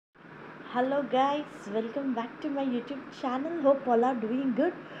Hello guys, welcome back to my YouTube channel. Hope all are doing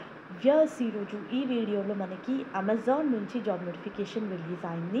good. Viewers ఈరోజు ఈ వీడియోలో మనకి Amazon నుంచి జాబ్ నోటిఫికేషన్ రిలీజ్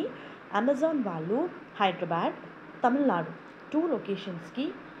అయింది. అమెజాన్ వాళ్ళు Hyderabad, Tamil Nadu 2 లొకేషన్స్కి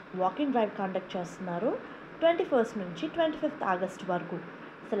walking drive conduct చేస్తున్నారు. 21st నుంచి 25th ఆగస్ట్ వరకు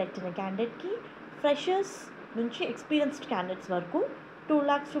సెలెక్ట్ అయిన క్యాండిడేట్కి ఫ్రెషర్స్ నుంచి ఎక్స్పీరియన్స్డ్ క్యాండిడేట్స్ వరకు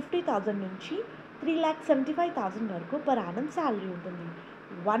 2,50,000 నుంచి 3,75,000 వరకు పర్ యానం శాలరీ ఉంటుంది.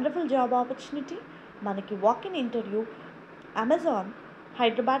 Wonderful job opportunity. మనకి వాకింగ్ ఇంటర్వ్యూ అమెజాన్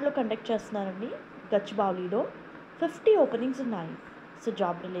హైదరాబాద్లో కండక్ట్ చేస్తున్నారండి. గచ్చిబౌలిలో 50 ఓపెనింగ్స్ ఉన్నాయి. So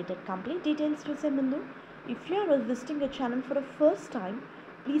job related complete details చూసే ముందు, if you are visiting the channel for the first time,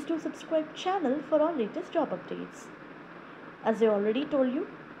 please to subscribe channel for all latest job updates. As I already told you,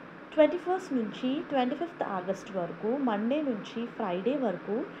 21st నుంచి 25th August వరకు, Monday నుంచి Friday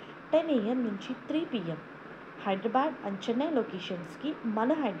వరకు 10 AM నుంచి 3 PM Hyderabad and Chennai లొకేషన్స్కి మన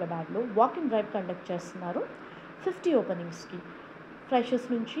హైదరాబాద్లో walking drive conduct చేస్తున్నారు. 50 ఓపెనింగ్స్కి freshers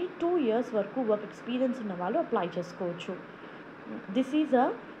నుంచి 2 years వరకు వర్క్ ఎక్స్పీరియన్స్ ఉన్న వాళ్ళు అప్లై చేసుకోవచ్చు. This is a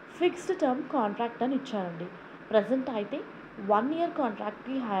fixed term contract అని ఇచ్చారండి. ప్రజెంట్ అయితే 1 year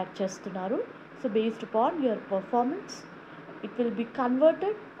కాంట్రాక్ట్కి హైర్ చేస్తున్నారు. So based upon your performance it will be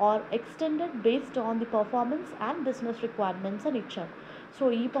converted or extended based on the performance and business requirements అని ఇచ్చారు. సో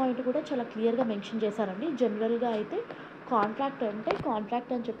ఈ పాయింట్ కూడా చాలా క్లియర్గా మెన్షన్ చేశారండి. జనరల్గా అయితే కాంట్రాక్ట్ అంటే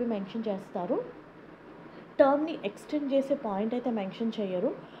కాంట్రాక్ట్ అని చెప్పి మెన్షన్ చేస్తారు, టర్మ్ని ఎక్స్టెండ్ చేసే పాయింట్ అయితే మెన్షన్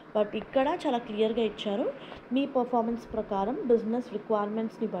చేయరు. బట్ ఇక్కడ చాలా క్లియర్గా ఇచ్చారు, మీ పర్ఫార్మెన్స్ ప్రకారం బిజినెస్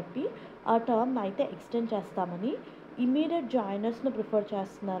రిక్వైర్మెంట్స్ని బట్టి ఆ టర్మ్ అయితే ఎక్స్టెండ్ చేస్తామని. ఇమీడియట్ జాయినర్స్ని ప్రిఫర్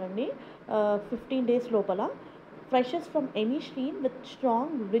చేస్తున్నారండి. 15 days లోపల. Freshers from any stream with strong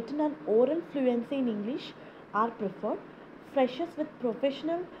written and oral fluency in English are preferred. Freshers with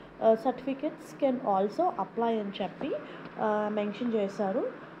professional certificates can also apply అని చెప్పి మెన్షన్ చేశారు.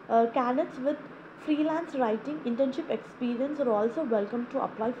 Candidates with freelance writing internship experience are also welcome to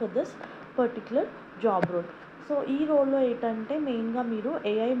apply for this particular job role. So ఈ రోల్లో ఏంటంటే మెయిన్గా మీరు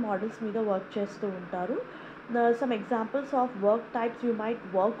AI models మీద work చేస్తూ ఉంటారు. Some examples of work types you might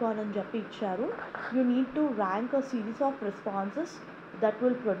work on అని చెప్పి ఇచ్చారు. You need to rank a series of responses that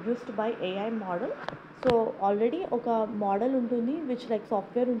will produced by AI model. So already ఒక మోడల్ ఉంటుంది, విచ్ లైక్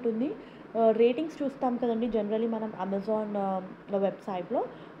సాఫ్ట్వేర్ ఉంటుంది. Ratings చూస్తాం కదండి జనరలీ మనం Amazon వెబ్సైట్లో.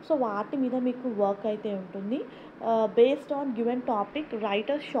 సో వాటి మీద మీకు వర్క్ అయితే ఉంటుంది. Based on given topic,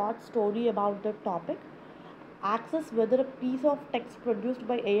 write a short story about the topic. Access whether a piece of text produced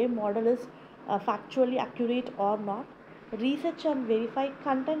by AI model is factually accurate or not. Research and verify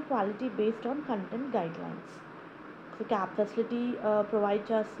content quality based on content guidelines. So cab facility provide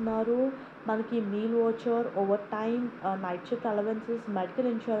చేస్తున్నారు. మనకి meal watcher, over time, night shift allowances, medical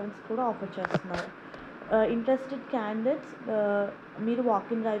insurance కూడా offer చేస్తున్నారు. Interested candidates, మీరు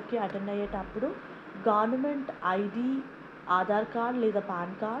walking డ్రైవ్కి attend అయ్యేటప్పుడు government ID, Aadhaar card లేదా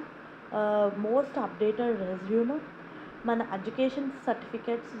pan card, most updated resume, మన education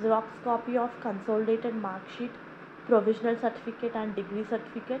certificates, xerox copy of consolidated mark sheet, provisional certificate and degree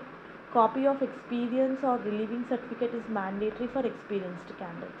certificate, copy of experience or relieving certificate is mandatory for experienced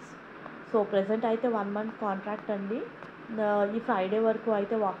candidates. So present అయితే 1 month contract అండి. ఈ Friday వరకు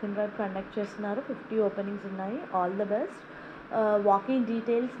అయితే walking drive conduct చేస్తున్నారు. 50 openings ఉన్నాయి. All the best. Walking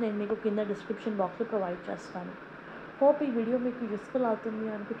details నేను మీకు కింద డిస్క్రిప్షన్ బాక్స్లో ప్రొవైడ్ చేస్తాను. హోప్ ఈ వీడియో మీకు యూస్ఫుల్ అవుతుంది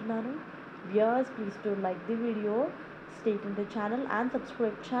అనుకుంటున్నాను. Viewers, please to like the video, stay tuned to the channel and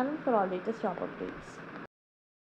subscribe channel for all latest job updates.